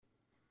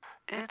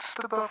It's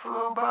the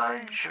Buffalo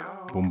Bayou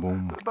Show. Boom,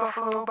 boom. The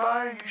Buffalo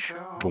Bayou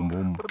Show. Boom,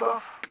 boom.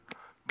 The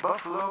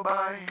Buffalo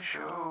Bayou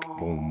Show.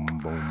 Boom,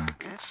 boom.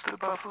 It's the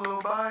Buffalo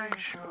Bayou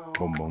Show.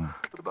 Boom, boom.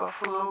 The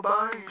Buffalo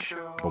Bayou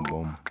Show. Boom,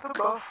 boom.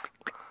 The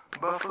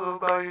Buffalo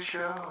Bayou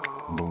Show.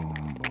 Boom,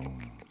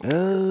 boom.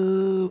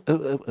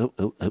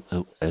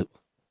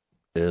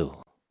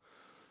 Oh.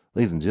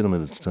 Ladies and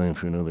gentlemen, it's time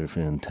for another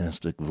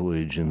fantastic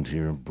voyage into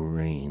your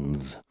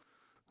brains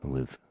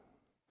with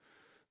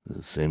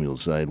the Samuel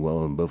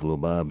Sidewell and Buffalo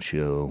Bob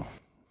Show.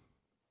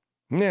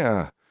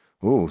 Yeah.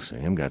 Oh,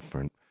 Sam got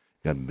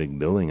a big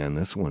billing on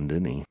this one,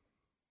 didn't he?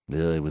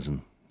 Yeah, he was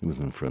in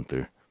front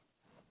there.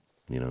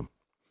 You know,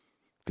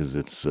 because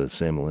it's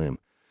Sam-a-Lama.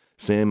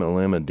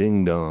 Sam-a-Lama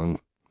Ding Dong.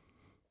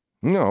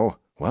 No,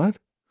 what?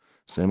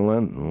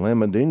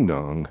 Sam-a-Lama Ding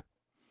Dong.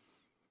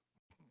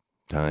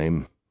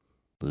 Time.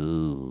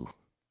 Ooh.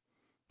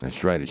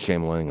 That's right, it's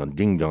Sam-a-Lama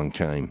Ding Dong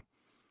time.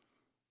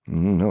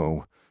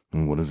 No.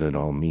 What does that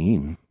all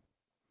mean?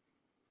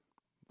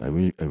 I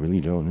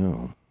really don't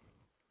know.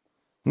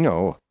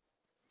 No.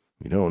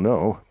 You don't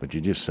know, but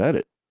you just said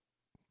it.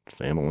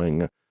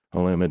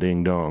 Sam-a-Lama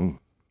Ding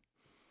Dong.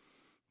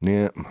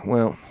 Yeah,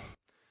 well,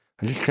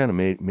 I just kind of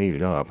made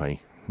it up.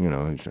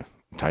 It's a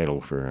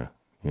title for,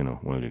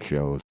 one of the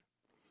shows.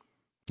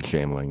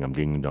 Sam-a-Lama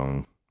Ding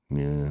Dong.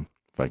 Yeah,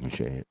 if I can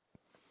say it.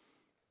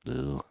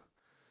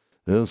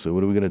 Well, so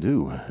what are we going to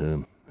do?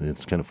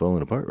 It's kind of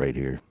falling apart right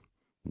here.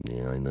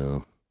 Yeah, I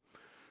know.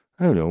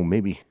 I don't know,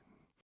 maybe,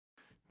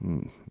 I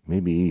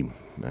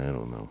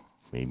don't know.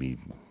 Maybe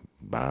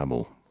Bob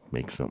will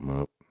make something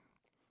up.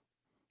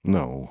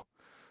 No.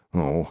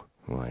 Oh,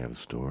 well, I have a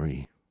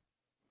story.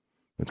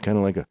 It's kind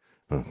of like a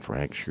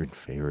fractured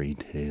fairy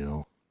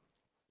tale.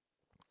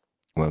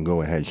 Well,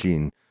 go ahead, it's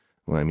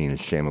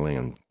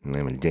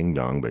Sam-a-Lama Ding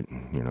Dong, but,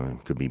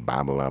 it could be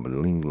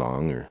Baba-Laba-Ling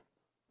Long or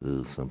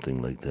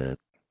something like that.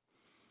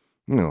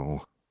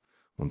 No.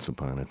 Once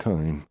upon a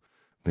time,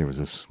 there was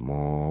a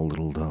small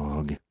little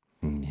dog.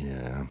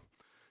 Yeah.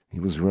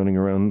 He was running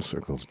around in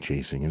circles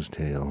chasing his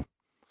tail.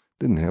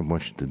 Didn't have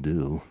much to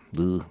do.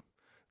 But,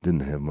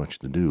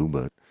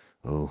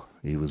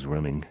 he was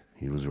running.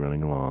 He was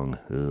running along.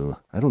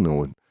 I don't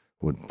know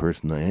what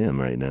person I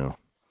am right now.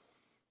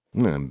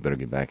 I better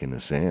get back into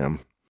Sam.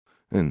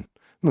 And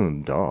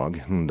the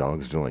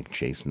dog's still like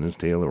chasing his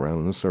tail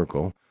around in a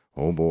circle.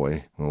 Oh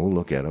boy. Oh,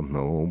 look at him.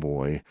 Oh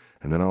boy.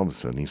 And then all of a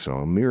sudden he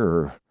saw a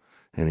mirror.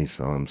 And he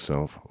saw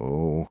himself.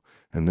 Oh.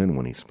 And then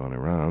when he spun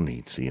around,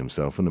 he'd see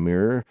himself in the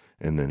mirror.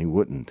 And then he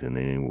wouldn't. And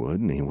then he would.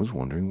 And he was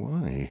wondering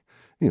why.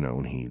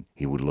 And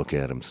he would look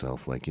at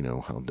himself like,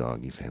 how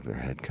doggies have their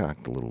head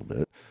cocked a little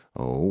bit.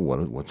 Oh,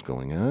 what's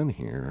going on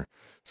here?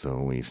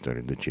 So he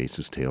started to chase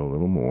his tail a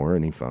little more.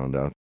 And he found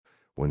out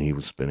when he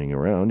was spinning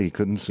around, he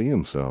couldn't see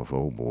himself.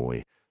 Oh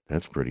boy.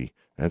 That's pretty,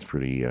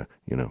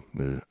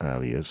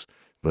 obvious.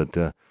 But,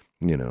 and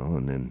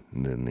then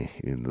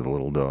the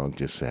little dog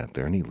just sat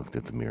there and he looked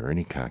at the mirror and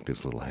he cocked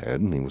his little head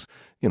and he was,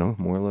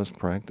 more or less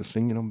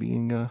practicing,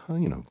 being a,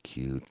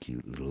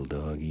 cute little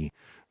doggy.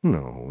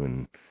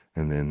 And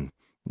then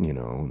he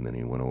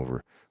went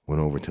over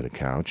to the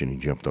couch and he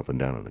jumped up and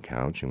down on the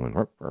couch and went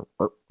up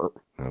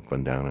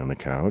and down on the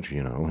couch,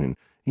 and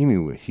he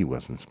knew he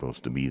wasn't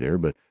supposed to be there,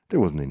 but there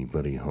wasn't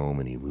anybody home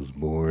and he was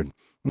bored.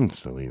 And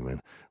so he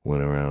went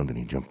around and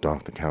he jumped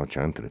off the couch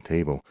onto the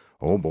table.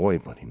 Oh boy,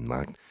 but he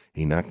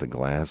knocked the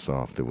glass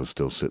off that was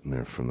still sitting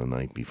there from the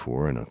night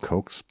before, and a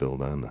Coke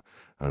spilled on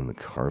the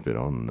carpet.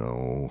 Oh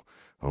no,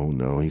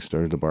 he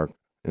started to bark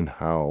and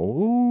howl.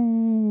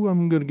 Oh,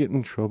 I'm going to get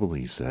in trouble,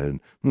 he said.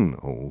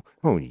 No.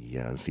 Oh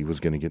yes, he was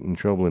going to get in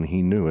trouble and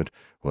he knew it.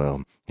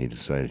 Well, he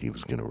decided he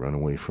was going to run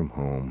away from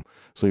home.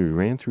 So he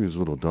ran through his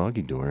little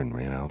doggy door and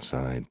ran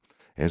outside.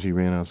 As he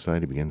ran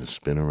outside, he began to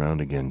spin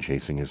around again,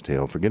 chasing his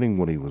tail, forgetting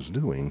what he was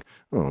doing.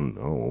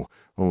 Oh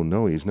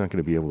no, he's not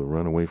going to be able to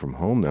run away from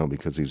home now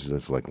because he's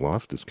just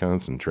lost his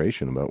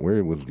concentration about where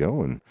he was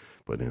going.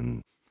 But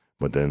then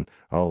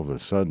all of a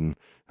sudden,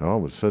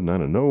 out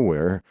of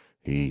nowhere,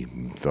 he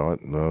thought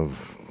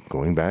of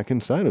going back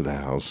inside of the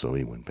house. So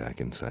he went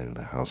back inside of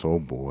the house. Oh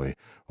boy,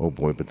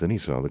 but then he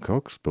saw the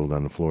Coke spilled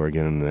on the floor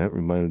again, and that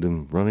reminded him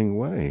of running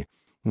away.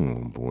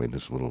 Oh boy,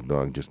 this little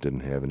dog just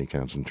didn't have any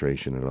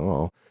concentration at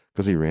all,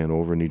 because he ran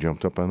over and he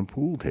jumped up on a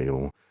pool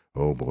table.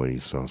 Oh boy, he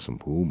saw some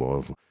pool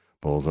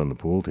balls on the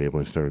pool table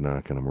and he started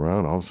knocking them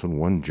around. All of a sudden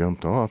one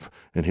jumped off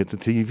and hit the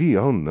TV.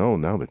 Oh no,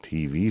 now the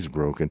TV's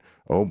broken.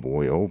 Oh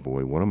boy,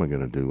 what am I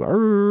going to do?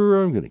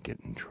 I'm going to get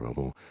in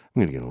trouble.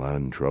 I'm going to get a lot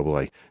in trouble.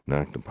 I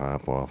knocked the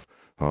pop off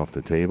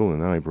the table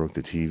and then I broke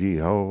the TV.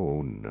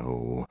 Oh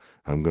no,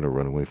 I'm going to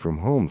run away from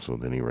home. So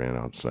then he ran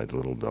outside the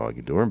little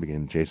doggy door and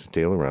began to chase his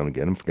tail around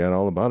again and forgot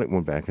all about it and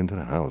went back into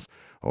the house.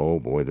 Oh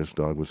boy, this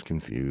dog was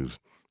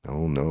confused.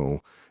 Oh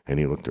no. And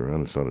he looked around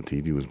and saw the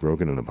TV was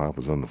broken and the pop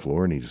was on the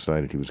floor, and he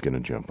decided he was going to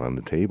jump on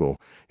the table.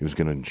 He was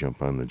going to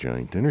jump on the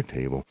giant dinner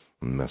table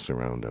and mess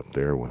around up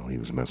there. Well, he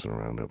was messing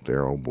around up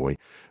there. Oh boy,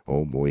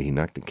 he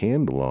knocked the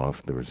candle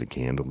off. There was a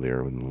candle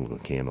there with little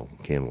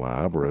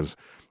candelabras,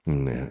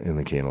 And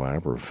the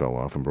candelabra fell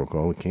off and broke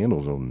all the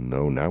candles. Oh,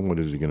 no, now what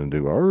is he going to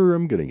do? Arr,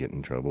 I'm going to get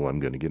in trouble. I'm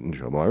going to get in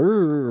trouble.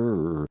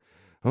 Arr.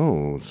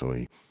 Oh, so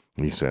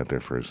he sat there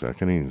for a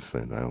second and he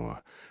said,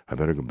 I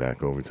better go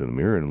back over to the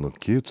mirror and look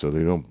cute so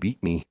they don't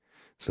beat me.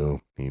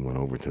 So he went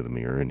over to the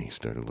mirror and he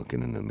started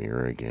looking in the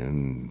mirror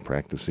again,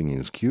 practicing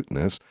his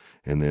cuteness.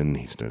 And then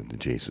he started to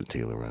chase his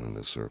tail around in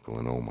a circle.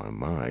 And oh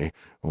my.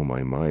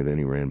 Then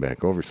he ran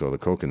back over, saw the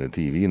Coke and the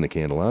TV and the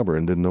candelabra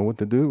and didn't know what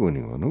to do. And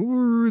he went,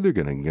 oh, they're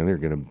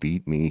gonna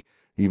beat me,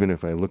 even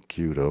if I look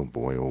cute. Oh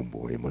boy.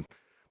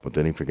 But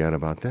then he forgot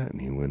about that,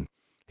 and he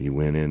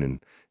went in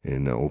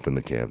and opened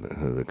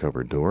the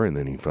cupboard door, and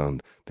then he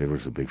found there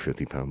was a big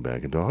 50-pound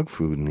bag of dog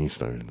food, and he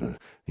started to,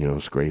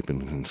 scrape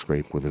and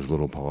scrape with his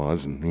little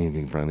paws, and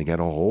he finally got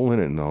a hole in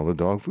it, and all the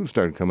dog food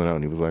started coming out,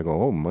 and he was like,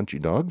 oh, munchy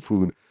dog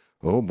food.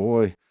 Oh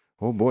boy,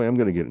 I'm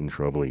going to get in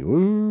trouble.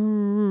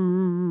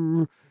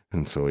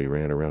 And so he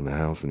ran around the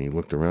house, and he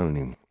looked around,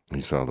 and he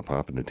saw the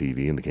pop in the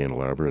TV and the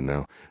candelabra, and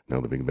now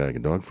the big bag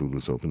of dog food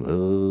was open.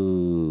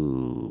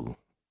 Oh.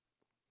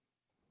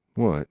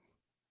 What?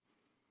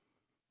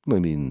 I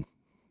mean,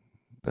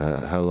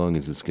 how long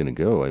is this going to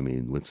go? I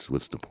mean, what's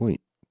the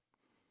point?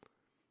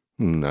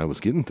 I was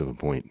getting to the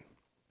point.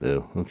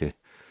 Oh, okay.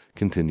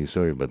 Continue.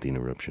 Sorry about the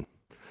interruption.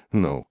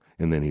 No.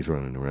 And then he's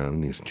running around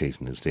and he's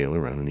chasing his tail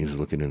around and he's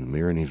looking in the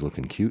mirror and he's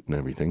looking cute and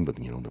everything, but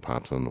the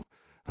pop's on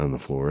the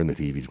floor and the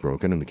TV's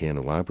broken and the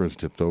candelabra's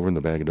tipped over and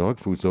the bag of dog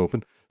food's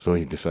open. So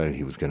he decided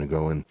he was going to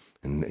go and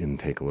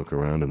take a look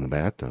around in the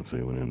bathtub. So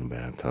he went in the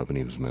bathtub and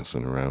he was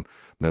messing around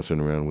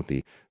with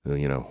the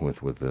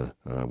with the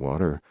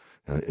water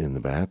in the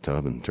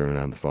bathtub and turning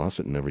on the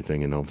faucet and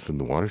everything. And all of a sudden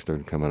the water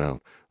started coming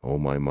out. Oh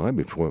my!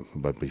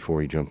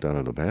 Before he jumped out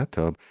of the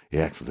bathtub, he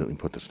accidentally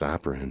put the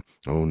stopper in.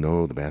 Oh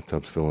no! The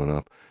bathtub's filling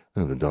up.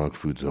 The dog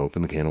food's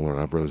open, the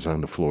candelabra is on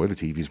the floor, the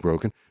TV's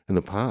broken, and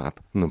the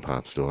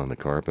pop's still on the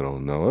carpet. Oh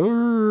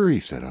no, he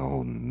said,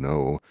 oh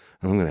no,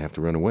 I'm going to have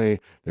to run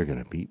away. They're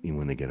going to beat me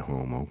when they get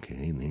home.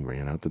 Okay, and he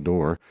ran out the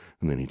door,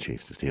 and then he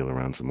chased his tail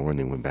around some more, and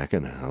they went back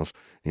in the house.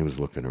 He was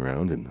looking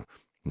around, and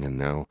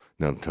now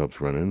the tub's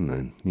running,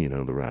 and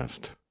the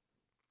rest.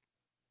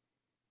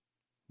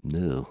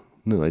 No,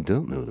 I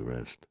don't know the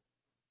rest.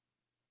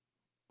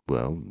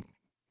 Well,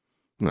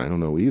 I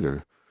don't know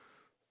either.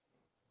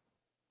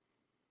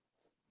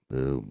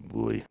 Oh,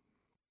 boy.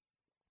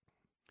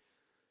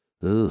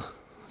 Oh,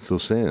 so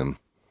Sam.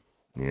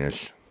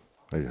 Yes.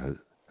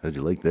 How'd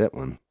you like that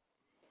one?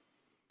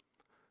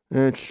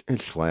 It's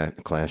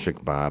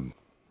classic Bob,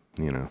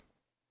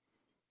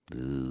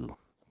 Ooh,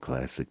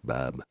 classic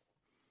Bob.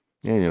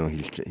 Yeah,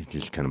 he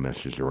just kind of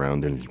messes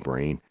around in his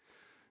brain.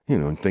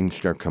 And things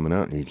start coming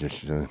out and he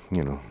just,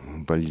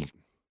 but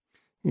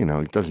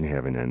it doesn't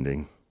have an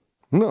ending.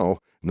 No,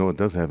 it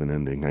does have an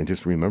ending. I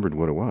just remembered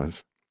what it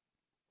was.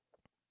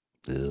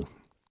 Ew.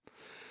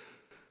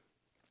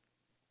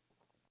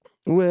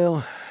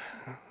 Well,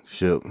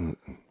 so,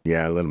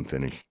 yeah, let him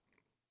finish.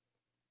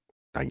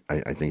 I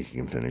think he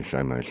can finish.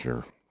 I'm not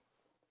sure.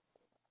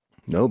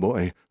 Oh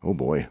boy,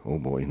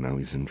 now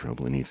he's in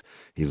trouble, and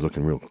he's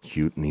looking real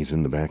cute, and he's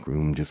in the back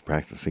room just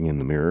practicing in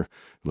the mirror,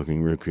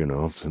 looking real cute, and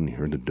all of a sudden he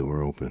heard the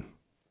door open.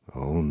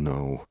 Oh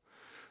no,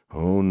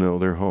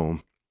 they're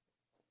home.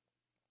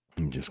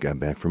 He just got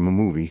back from a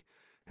movie.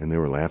 And they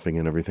were laughing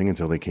and everything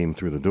until they came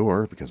through the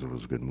door because it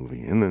was a good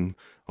movie. And then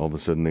all of a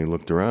sudden they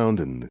looked around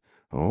and,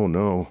 oh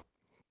no.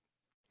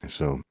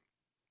 So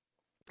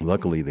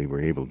luckily they were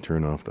able to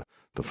turn off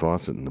the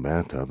faucet in the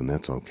bathtub, and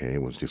that's okay.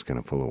 It was just kind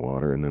of full of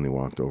water. And then they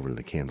walked over to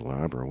the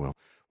candelabra.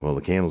 Well,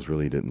 the candles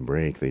really didn't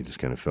break. They just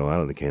kind of fell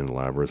out of the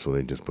candelabra, so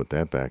they just put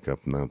that back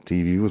up. Now the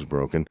TV was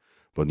broken,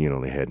 but,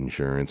 they had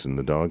insurance, and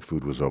the dog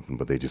food was open,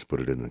 but they just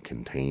put it in a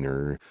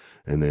container.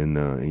 And then,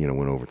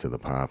 went over to the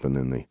pop, and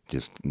then they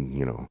just,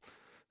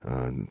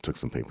 took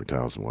some paper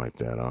towels and wiped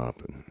that up,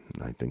 and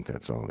I think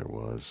that's all there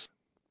was.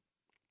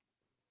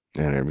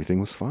 And everything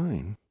was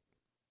fine.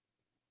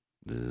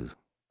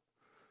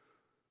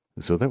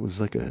 So that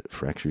was like a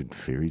fractured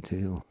fairy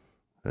tale?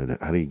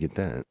 How do you get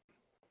that?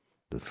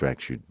 The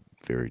fractured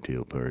fairy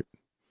tale part?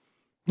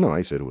 No,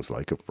 I said it was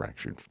like a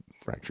fractured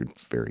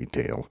fairy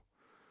tale.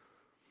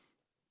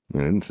 I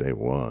didn't say it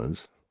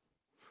was.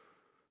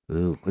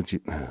 Oh, but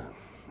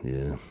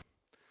yeah.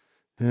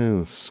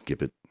 Let's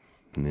skip it.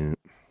 Yeah.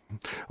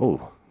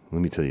 Oh,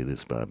 let me tell you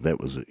this, Bob. That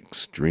was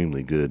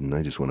extremely good, and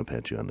I just want to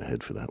pat you on the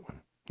head for that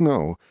one.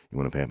 No, you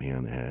want to pat me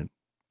on the head?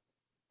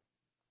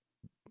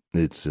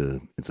 It's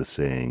a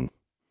saying,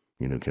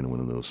 kind of one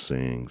of those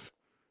sayings.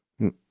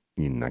 You're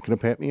not going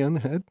to pat me on the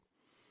head?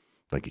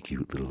 Like a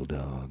cute little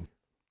dog?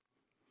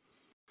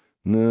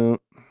 No.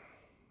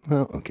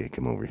 Well, okay,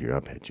 come over here.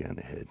 I'll pat you on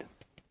the head.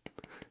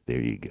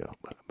 There you go,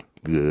 Bob.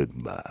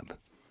 Good, Bob.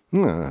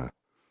 That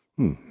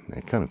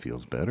kind of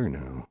feels better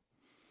now.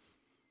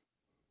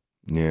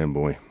 Yeah,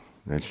 boy,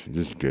 this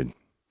is good.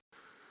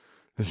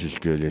 This is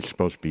good. It's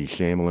supposed to be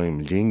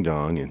Sam-a-Lama ding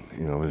dong, and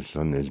his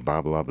son is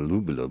Bob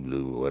blue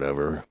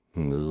whatever. I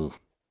know.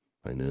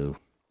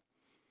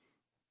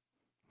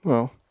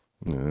 Well,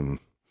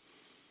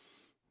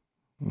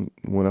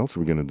 what else are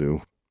we gonna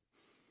do?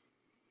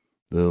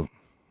 Well,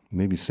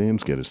 maybe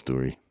Sam's got a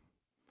story.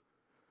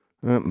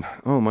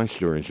 My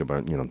stories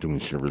about, doing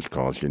service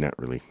calls, you're not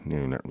really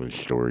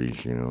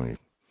stories,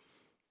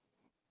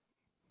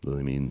 I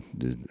mean,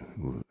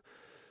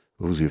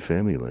 what was your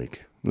family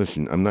like?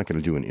 Listen, I'm not going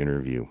to do an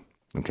interview.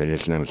 Okay,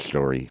 that's not a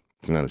story.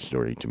 It's not a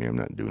story to me. I'm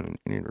not doing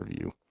an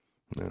interview.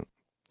 No.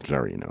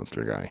 Sorry,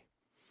 announcer guy.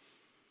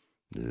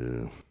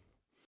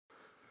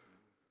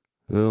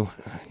 Well,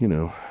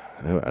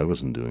 I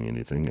wasn't doing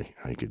anything.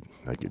 I could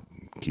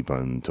keep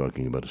on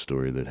talking about a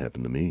story that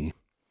happened to me.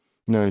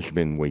 No, there's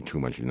been way too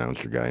much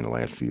announcer guy in the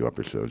last few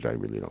episodes. I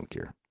really don't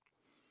care.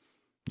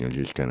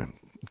 Just kind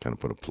of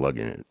put a plug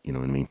in it. You know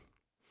what I mean?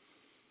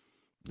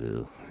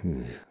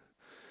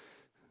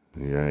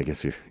 Yeah, I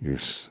guess you're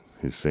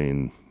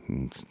saying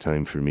it's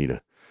time for me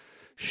to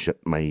shut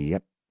my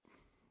yep.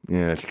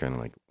 Yeah, that's kind of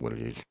like what it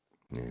is.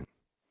 Yeah.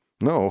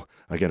 No,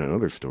 I got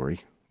another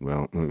story.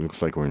 Well, it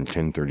looks like we're in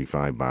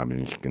 10:35, Bob,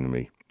 and it's going to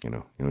be,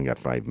 you only got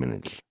 5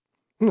 minutes.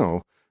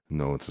 No,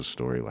 it's a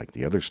story like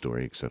the other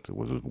story, except it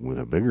was with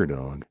a bigger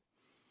dog.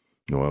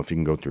 Well, if you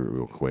can go through it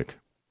real quick,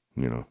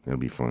 it'll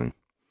be fine.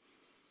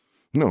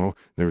 No,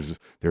 there's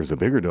a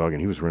bigger dog,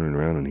 and he was running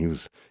around, and he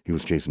was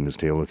chasing his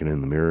tail, looking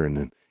in the mirror, and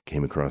then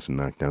came across and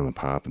knocked down the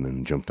pop, and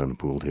then jumped on the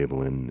pool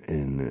table and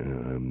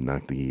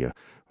knocked the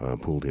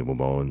pool table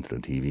ball into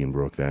the TV and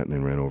broke that, and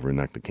then ran over and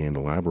knocked the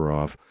candelabra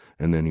off,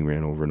 and then he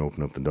ran over and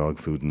opened up the dog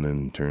food, and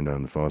then turned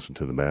on the faucet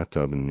to the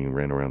bathtub, and he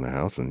ran around the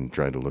house and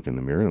tried to look in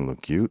the mirror and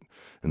look cute,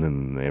 and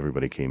then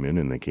everybody came in,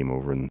 and they came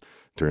over and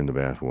turned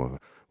the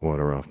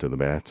water off to the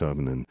bathtub,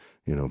 and then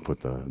put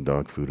the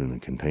dog food in a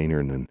container,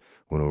 and then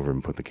went over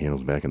and put the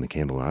candles back in the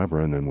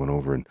candelabra, and then went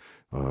over and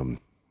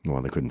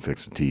they couldn't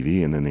fix the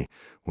TV, and then they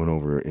went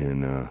over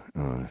and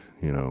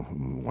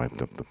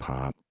wiped up the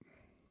pop,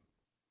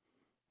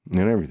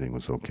 and everything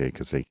was okay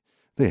because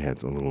they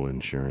had a little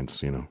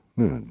insurance. The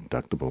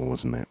deductible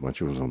wasn't that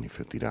much; it was only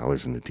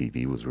 $50, and the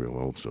TV was real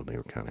old, so they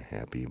were kind of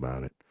happy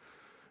about it.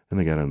 And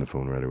they got on the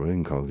phone right away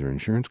and called their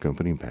insurance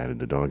company and patted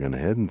the dog on the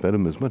head and fed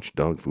him as much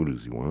dog food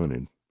as he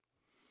wanted.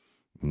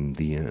 In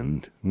the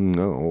end,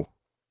 no.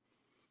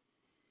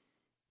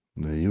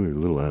 Now, you were a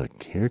little out of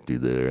character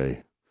there.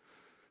 It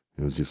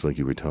was just like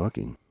you were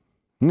talking.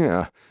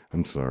 Yeah,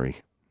 I'm sorry.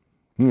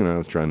 I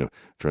was trying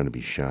to be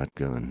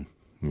shotgun.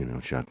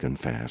 Shotgun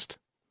fast.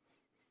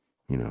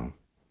 Yeah.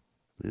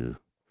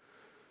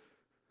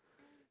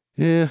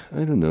 Yeah,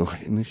 I don't know.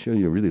 In this show,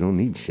 you really don't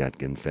need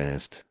shotgun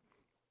fast.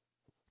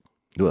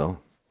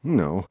 Well,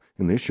 no,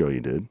 in this show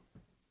you did.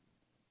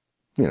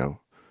 The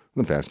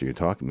faster you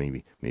talk,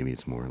 maybe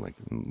it's more like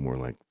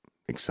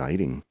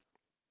exciting.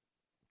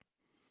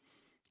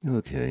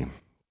 Okay.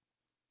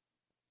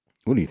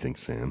 What do you think,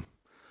 Sam?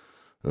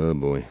 Oh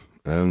boy,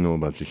 I don't know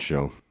about this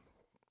show.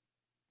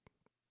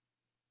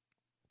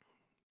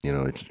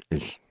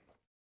 It's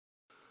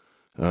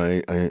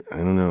I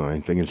don't know. I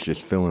think it's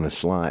just filling a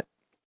slot.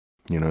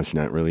 It's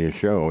not really a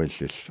show. It's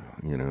just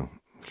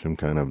some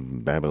kind of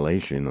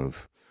babblation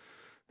of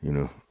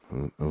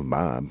of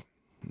Bob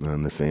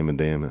on the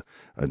Sam-a-Dama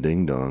a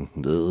Ding Dong,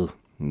 the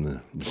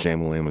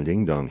Sam-a-Lama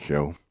Ding Dong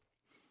show.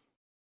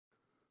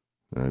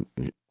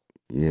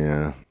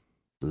 Yeah.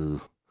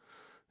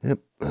 Yep.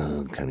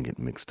 Kind of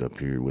getting mixed up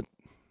here with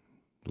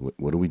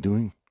what are we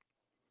doing?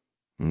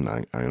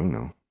 I don't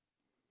know.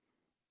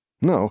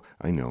 No,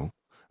 I know.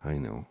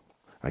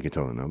 I could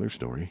tell another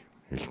story.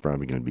 It's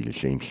probably going to be the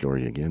same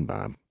story again,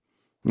 Bob.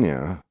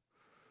 Yeah.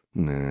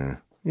 Nah.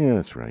 Yeah,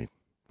 that's right.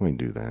 We can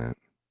do that.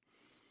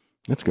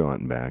 Let's go out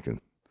and back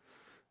and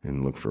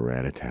look for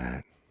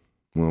Rat-a-tat.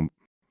 Well,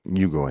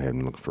 you go ahead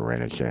and look for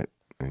Rat-a-tat,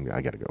 and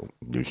I gotta go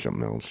do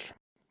something else.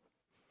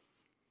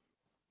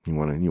 You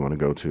wanna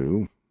go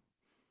too,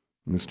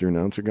 Mr.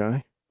 Announcer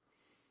Guy?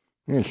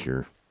 Yeah,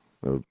 sure.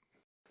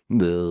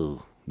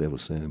 No, that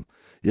was Sam.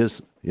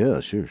 Yes, yeah,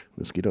 sure.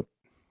 Let's get up.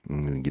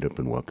 I'm gonna get up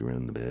and walk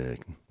around the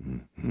back.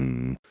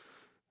 Mm-hmm.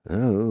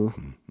 Oh.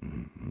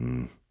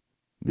 Mm-hmm.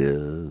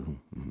 Yeah.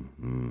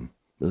 Mm-hmm.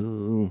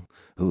 Oh,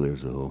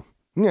 there's a hole.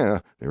 Yeah,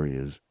 there he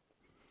is.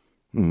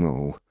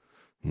 No.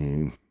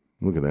 Yeah,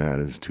 look at that.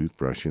 His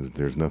toothbrush.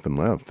 There's nothing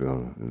left.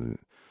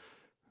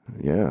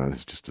 Yeah,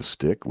 it's just a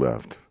stick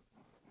left.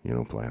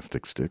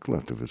 Plastic stick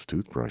left of his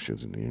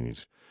toothbrushes. And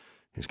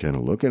he's kind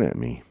of looking at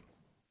me.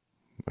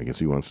 I guess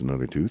he wants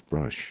another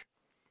toothbrush.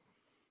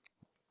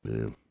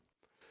 I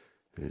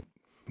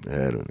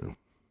don't know.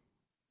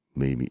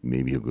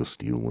 Maybe he'll go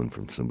steal one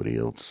from somebody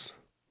else.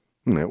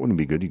 That wouldn't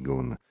be good. You go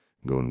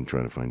and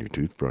try to find your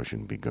toothbrush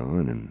and be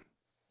gone. And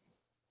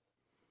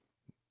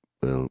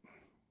well,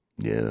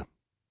 yeah.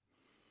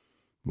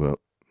 Well,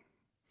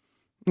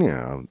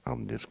 yeah.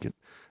 I'll just get.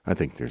 I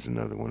think there's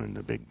another one in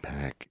the big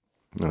pack.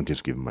 I'll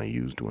just give him my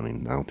used one,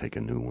 and I'll take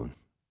a new one.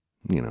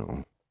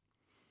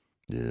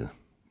 Yeah.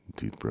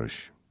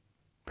 Toothbrush,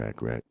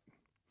 pack rat.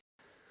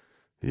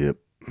 Yep.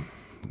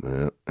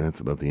 Well, that's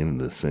about the end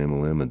of the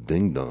Sam-a-Lama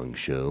Ding Dong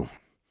show.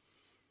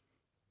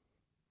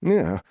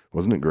 Yeah,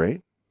 wasn't it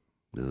great?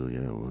 Oh,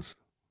 yeah, it was.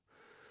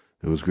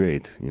 It was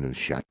great.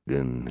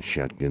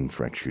 Shotgun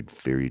fractured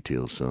fairy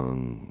tale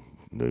song.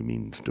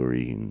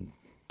 Story, and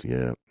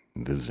Yeah,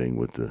 visiting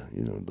with the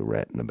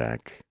rat in the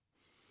back.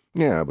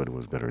 Yeah, but it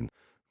was better than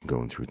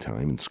going through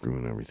time and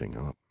screwing everything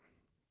up.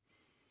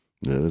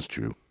 Yeah, that's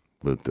true.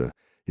 But,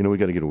 we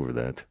got to get over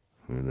that.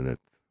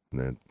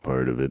 That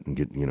part of it and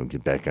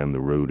get back on the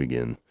road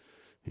again,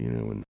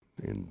 and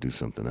do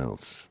something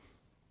else.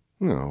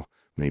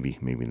 Maybe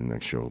the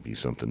next show will be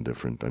something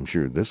different. I'm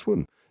sure this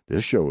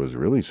show is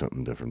really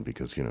something different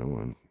because,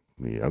 on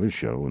the other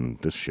show and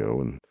this show,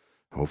 and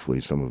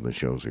hopefully some of the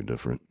shows are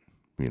different,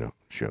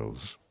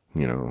 shows,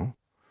 the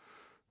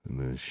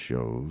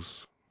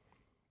shows.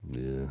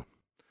 Yeah.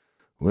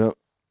 Well,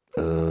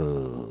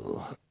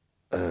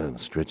 I'm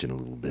stretching a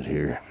little bit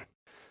here.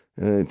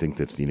 I think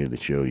that's the end of the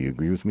show. You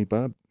agree with me,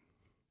 Bob?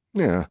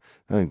 Yeah,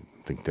 I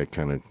think that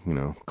kind of,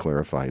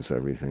 clarifies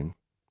everything.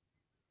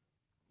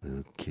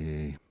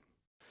 Okay.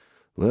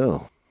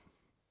 Well,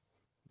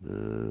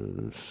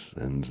 this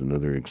ends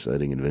another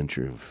exciting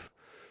adventure of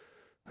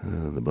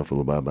the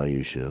Buffalo Bob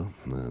Bayou Show,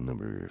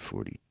 number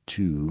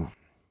 42.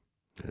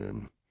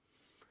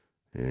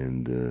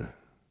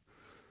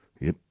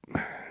 Yep,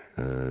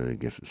 I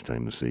guess it's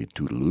time to say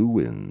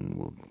toodaloo, and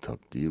we'll talk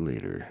to you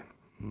later.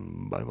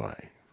 Bye-bye.